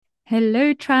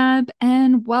Hello, tribe,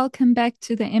 and welcome back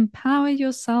to the Empower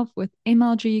Yourself with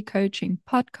MLG Coaching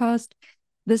podcast.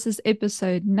 This is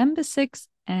episode number 6,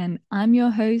 and I'm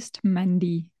your host,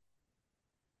 Mandy.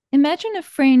 Imagine a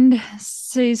friend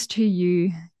says to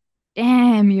you,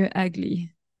 "Damn, you're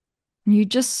ugly. You're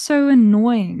just so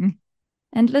annoying."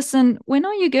 And listen, when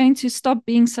are you going to stop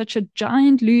being such a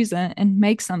giant loser and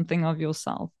make something of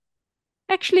yourself?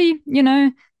 Actually,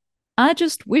 I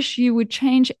just wish you would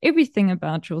change everything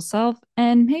about yourself,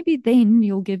 and maybe then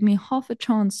you'll give me half a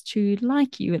chance to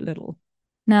like you a little.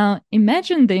 Now,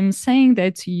 imagine them saying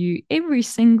that to you every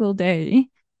single day,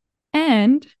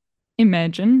 and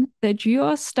imagine that you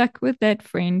are stuck with that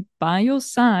friend by your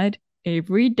side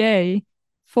every day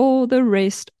for the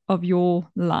rest of your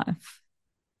life.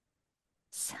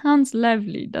 Sounds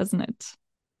lovely, doesn't it?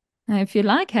 Now, if you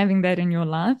like having that in your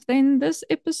life, then this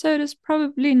episode is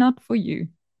probably not for you.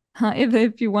 However,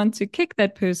 if you want to kick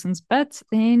that person's butt,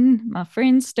 then my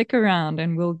friends, stick around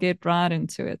and we'll get right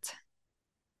into it.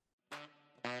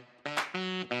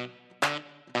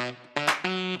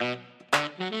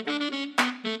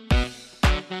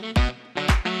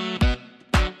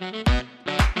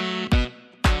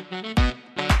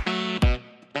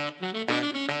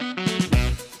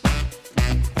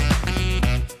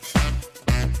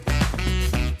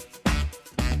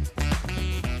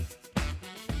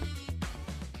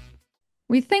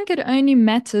 We think it only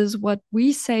matters what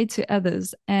we say to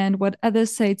others and what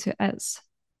others say to us.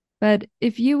 But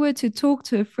if you were to talk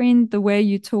to a friend the way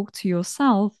you talk to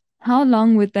yourself, how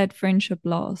long would that friendship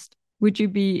last? Would you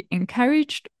be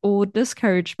encouraged or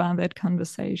discouraged by that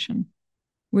conversation?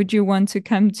 Would you want to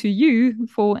come to you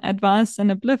for advice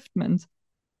and upliftment?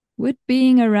 Would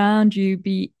being around you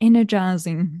be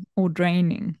energizing or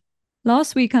draining?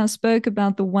 Last week, I spoke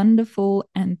about the wonderful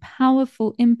and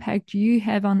powerful impact you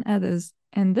have on others.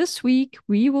 And this week,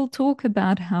 we will talk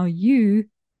about how you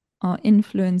are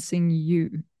influencing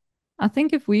you. I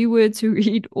think if we were to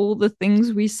read all the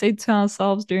things we said to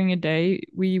ourselves during a day,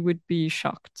 we would be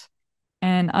shocked.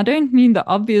 And I don't mean the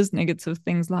obvious negative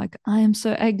things like, I am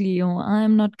so ugly, or I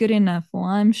am not good enough, or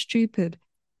I'm stupid.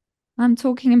 I'm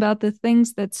talking about the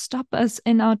things that stop us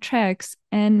in our tracks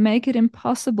and make it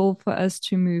impossible for us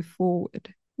to move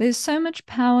forward. There's so much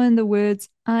power in the words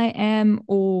I am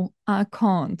or I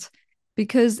can't,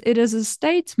 because it is a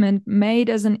statement made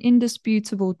as an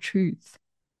indisputable truth.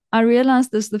 I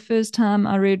realized this the first time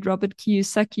I read Robert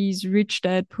Kiyosaki's Rich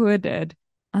Dad, Poor Dad.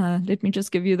 Let me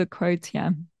just give you the quote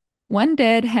here. One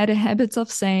dad had a habit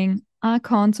of saying, I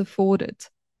can't afford it.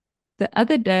 The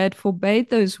other dad forbade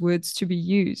those words to be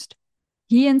used.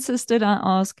 He insisted I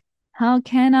ask, how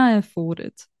can I afford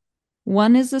it?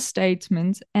 One is a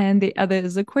statement and the other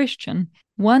is a question.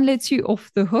 One lets you off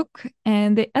the hook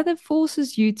and the other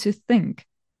forces you to think.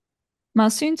 My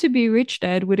soon-to-be rich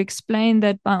dad would explain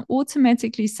that by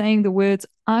automatically saying the words,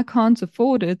 I can't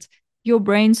afford it, your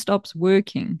brain stops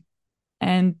working.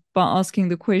 And by asking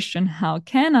the question, how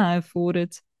can I afford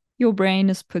it, your brain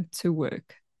is put to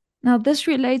work. Now, this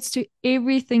relates to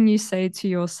everything you say to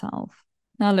yourself.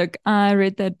 Now, look, I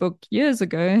read that book years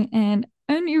ago, and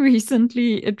only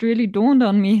recently it really dawned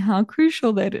on me how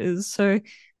crucial that is. So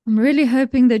I'm really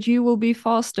hoping that you will be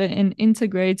faster in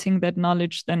integrating that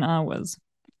knowledge than I was.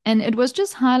 And it was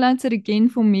just highlighted again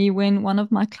for me when one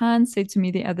of my clients said to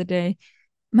me the other day,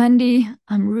 Mandy,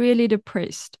 I'm really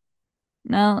depressed.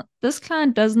 Now, this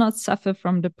client does not suffer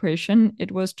from depression.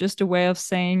 It was just a way of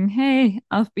saying, hey,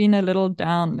 I've been a little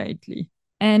down lately.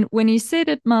 And when he said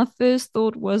it, my first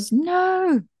thought was,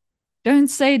 no, don't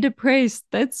say depressed.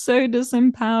 That's so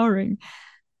disempowering.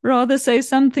 Rather say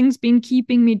something's been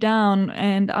keeping me down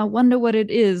and I wonder what it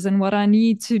is and what I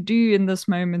need to do in this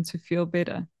moment to feel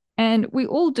better. And we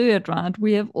all do it, right?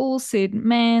 We have all said,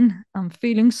 man, I'm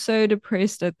feeling so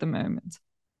depressed at the moment.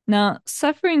 Now,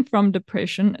 suffering from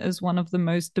depression is one of the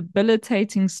most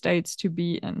debilitating states to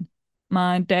be in.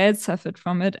 My dad suffered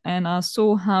from it, and I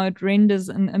saw how it renders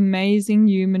an amazing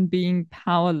human being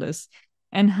powerless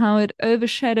and how it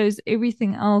overshadows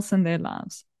everything else in their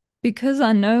lives. Because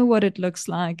I know what it looks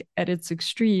like at its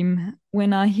extreme,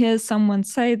 when I hear someone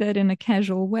say that in a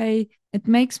casual way, it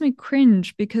makes me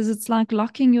cringe because it's like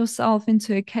locking yourself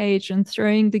into a cage and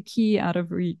throwing the key out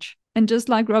of reach. And just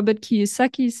like Robert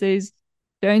Kiyosaki says,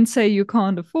 don't say you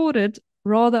can't afford it,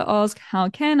 rather ask, how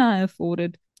can I afford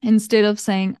it? Instead of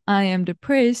saying, I am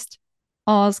depressed,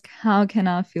 ask, how can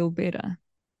I feel better?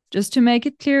 Just to make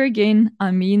it clear again,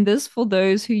 I mean this for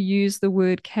those who use the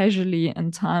word casually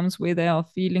in times where they are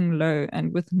feeling low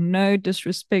and with no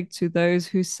disrespect to those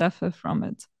who suffer from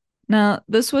it. Now,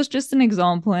 this was just an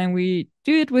example, and we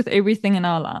do it with everything in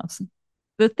our lives.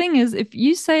 the thing is, if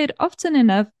you say it often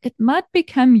enough, it might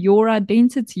become your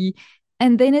identity.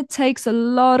 And then it takes a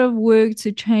lot of work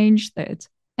to change that.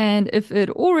 And if it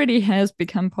already has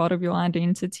become part of your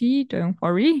identity, don't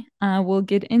worry. I will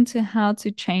get into how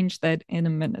to change that in a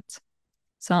minute.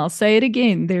 So I'll say it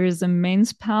again. There is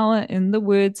immense power in the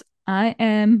words I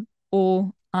am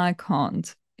or I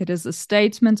can't. It is a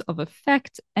statement of a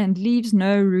fact and leaves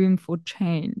no room for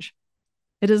change.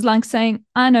 It is like saying,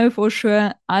 I know for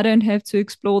sure I don't have to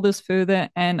explore this further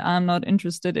and I'm not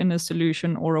interested in a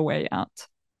solution or a way out.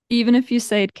 Even if you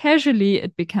say it casually,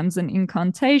 it becomes an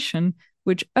incantation,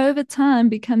 which over time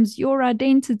becomes your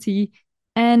identity.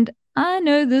 And I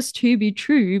know this to be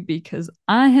true because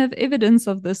I have evidence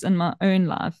of this in my own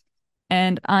life,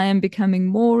 and I am becoming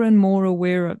more and more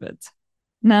aware of it.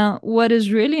 Now, what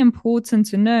is really important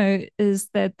to know is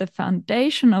that the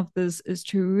foundation of this is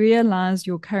to realize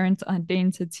your current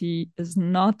identity is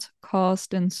not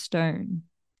cast in stone.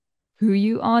 Who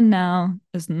you are now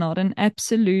is not an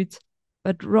absolute,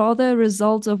 but rather a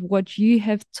result of what you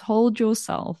have told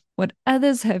yourself, what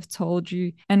others have told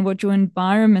you, and what your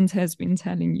environment has been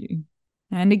telling you.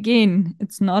 And again,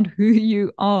 it's not who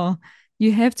you are.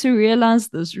 You have to realize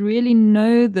this, really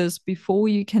know this before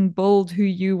you can build who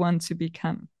you want to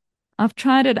become. I've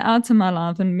tried it out in my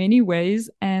life in many ways,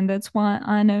 and that's why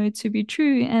I know it to be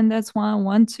true, and that's why I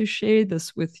want to share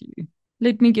this with you.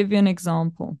 Let me give you an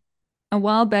example. A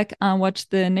while back, I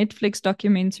watched the Netflix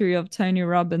documentary of Tony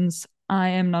Robbins, I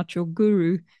Am Not Your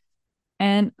Guru.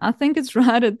 And I think it's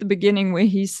right at the beginning where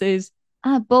he says,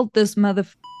 I built this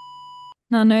motherfucker.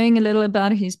 Now, knowing a little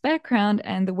about his background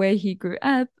and the way he grew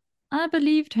up, I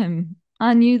believed him.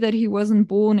 I knew that he wasn't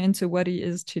born into what he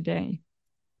is today.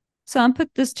 So I put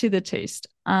this to the test.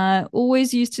 I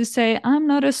always used to say, I'm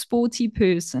not a sporty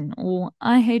person, or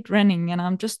I hate running and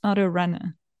I'm just not a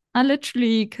runner. I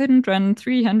literally couldn't run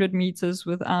 300 meters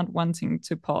without wanting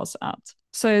to pass out.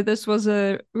 So this was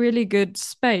a really good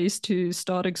space to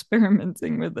start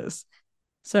experimenting with this.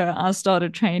 So I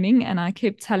started training and I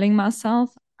kept telling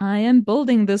myself, I am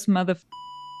building this motherfucker.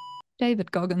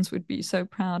 David Goggins would be so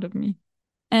proud of me.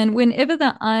 And whenever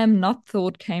the I am not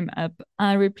thought came up,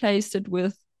 I replaced it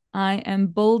with I am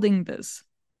building this.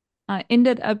 I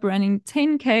ended up running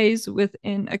 10Ks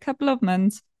within a couple of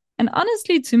months. And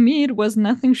honestly, to me, it was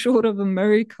nothing short of a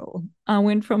miracle. I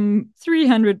went from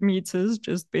 300 meters,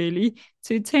 just barely,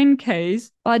 to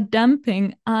 10Ks by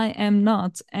dumping I am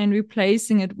not and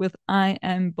replacing it with I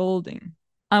am building.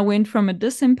 I went from a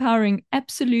disempowering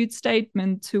absolute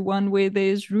statement to one where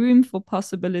there's room for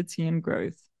possibility and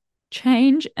growth.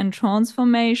 Change and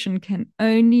transformation can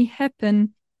only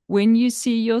happen when you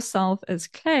see yourself as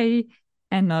clay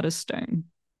and not a stone.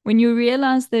 When you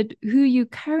realize that who you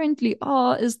currently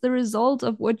are is the result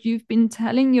of what you've been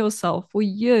telling yourself for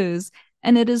years,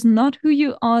 and it is not who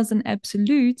you are as an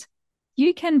absolute,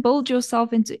 you can build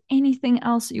yourself into anything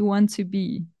else you want to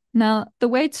be. Now, the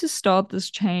way to start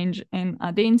this change in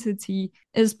identity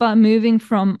is by moving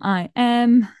from I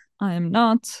am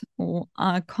not, or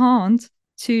I can't,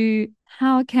 to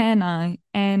how can I,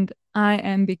 and I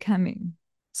am becoming.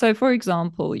 So, for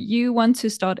example, you want to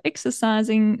start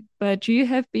exercising, but you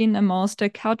have been a master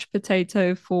couch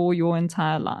potato for your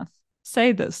entire life.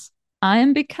 Say this: I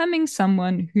am becoming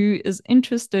someone who is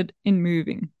interested in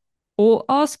moving. Or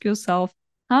ask yourself,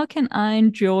 how can I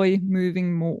enjoy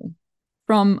moving more?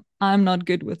 From I'm not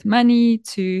good with money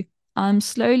to I'm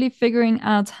slowly figuring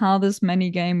out how this money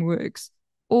game works.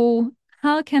 Or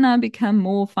how can I become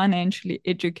more financially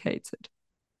educated?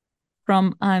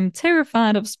 From I'm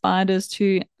terrified of spiders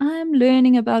to I'm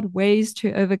learning about ways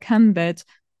to overcome that,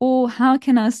 or how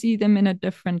can I see them in a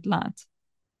different light?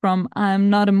 From I'm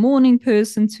not a morning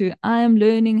person to I am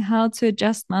learning how to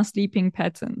adjust my sleeping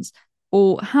patterns,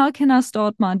 or how can I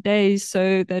start my day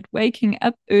so that waking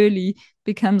up early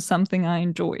becomes something I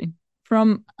enjoy?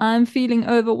 From I'm feeling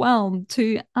overwhelmed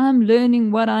to I'm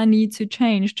learning what I need to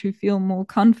change to feel more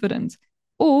confident,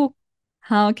 or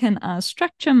how can I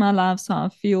structure my life so I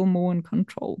feel more in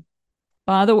control?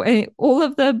 By the way, all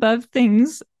of the above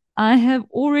things I have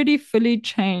already fully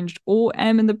changed or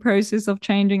am in the process of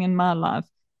changing in my life.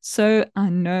 So I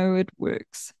know it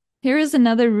works. Here is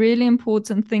another really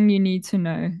important thing you need to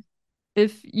know.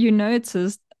 If you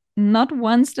noticed, not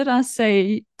once did I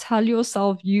say, tell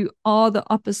yourself you are the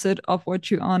opposite of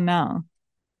what you are now.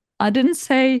 I didn't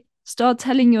say, start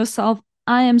telling yourself,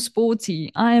 I am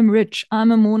sporty, I am rich,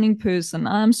 I'm a morning person,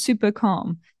 I'm super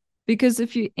calm. Because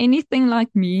if you're anything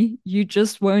like me, you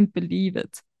just won't believe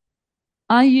it.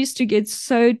 I used to get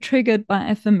so triggered by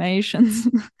affirmations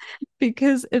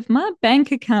because if my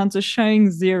bank accounts are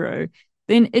showing zero,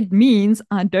 then it means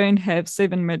I don't have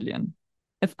 7 million.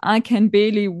 If I can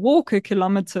barely walk a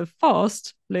kilometer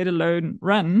fast, let alone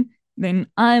run, then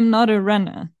I'm not a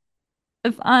runner.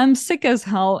 If I'm sick as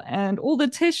hell and all the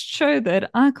tests show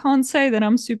that, I can't say that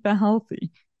I'm super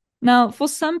healthy. Now, for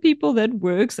some people that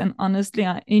works, and honestly,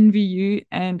 I envy you.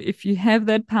 And if you have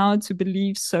that power to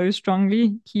believe so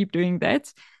strongly, keep doing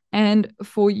that. And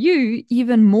for you,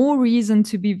 even more reason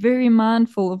to be very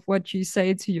mindful of what you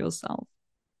say to yourself.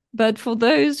 But for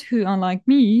those who are like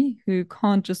me, who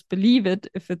can't just believe it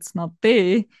if it's not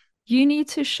there, you need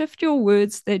to shift your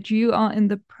words that you are in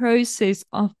the process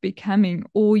of becoming,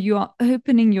 or you are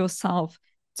opening yourself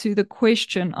to the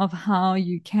question of how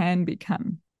you can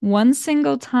become. One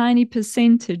single tiny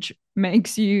percentage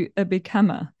makes you a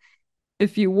becomer.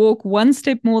 If you walk one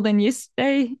step more than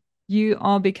yesterday, you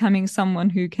are becoming someone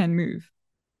who can move.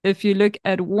 If you look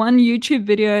at one YouTube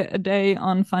video a day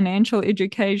on financial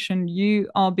education, you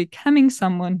are becoming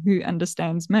someone who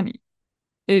understands money.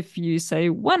 If you say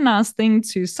one nice thing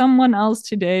to someone else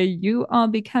today, you are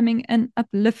becoming an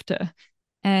uplifter.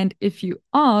 And if you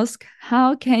ask,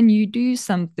 how can you do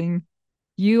something?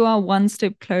 You are one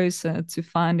step closer to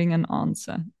finding an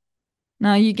answer.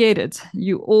 Now you get it.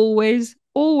 You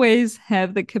always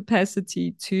have the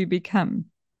capacity to become,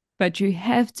 but you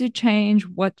have to change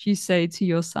what you say to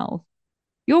yourself.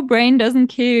 Your brain doesn't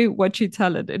care what you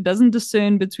tell it. It doesn't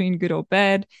discern between good or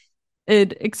bad.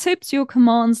 It accepts your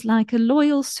commands like a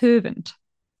loyal servant.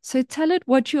 So tell it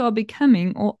what you are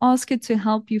becoming or ask it to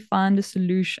help you find a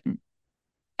solution.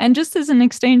 And just as an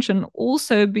extension,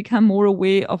 also become more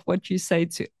aware of what you say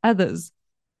to others.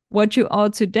 What you are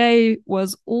today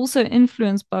was also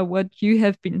influenced by what you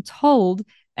have been told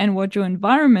and what your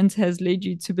environment has led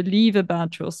you to believe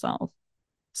about yourself.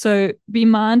 So be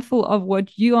mindful of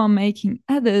what you are making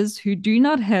others who do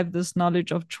not have this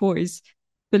knowledge of choice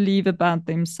believe about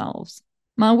themselves.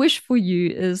 My wish for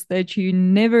you is that you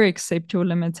never accept your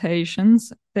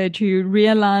limitations, that you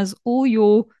realize all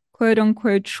your quote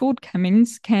unquote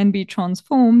shortcomings can be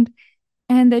transformed,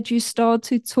 and that you start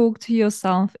to talk to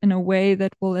yourself in a way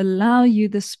that will allow you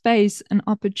the space and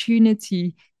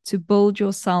opportunity to build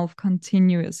yourself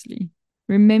continuously.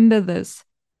 Remember this: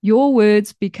 your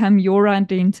words become your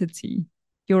identity.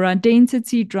 Your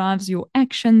identity drives your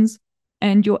actions,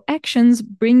 and your actions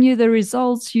bring you the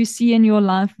results you see in your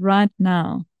life right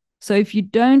now. So if you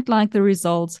don't like the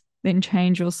results, then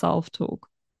change your self talk.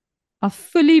 I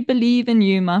fully believe in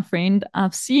you, my friend.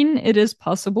 I've seen it is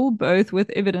possible, both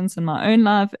with evidence in my own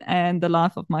life and the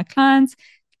life of my clients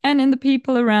and in the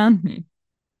people around me.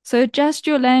 So adjust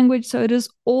your language so it is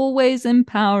always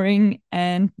empowering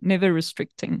and never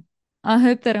restricting. I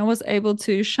hope that I was able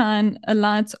to shine a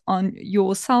light on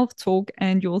your self-talk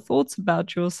and your thoughts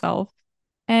about yourself,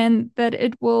 and that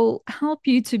it will help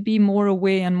you to be more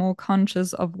aware and more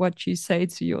conscious of what you say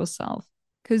to yourself,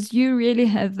 because you really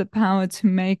have the power to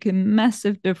make a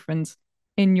massive difference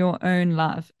in your own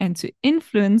life and to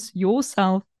influence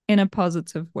yourself in a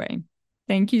positive way.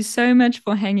 Thank you so much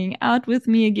for hanging out with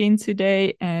me again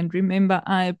today. And remember,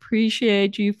 I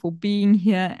appreciate you for being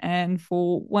here and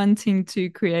for wanting to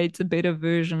create a better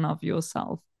version of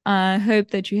yourself. I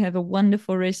hope that you have a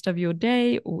wonderful rest of your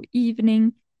day or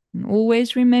evening. And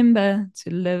always remember to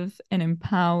live an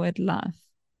empowered life.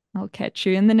 I'll catch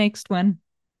you in the next one.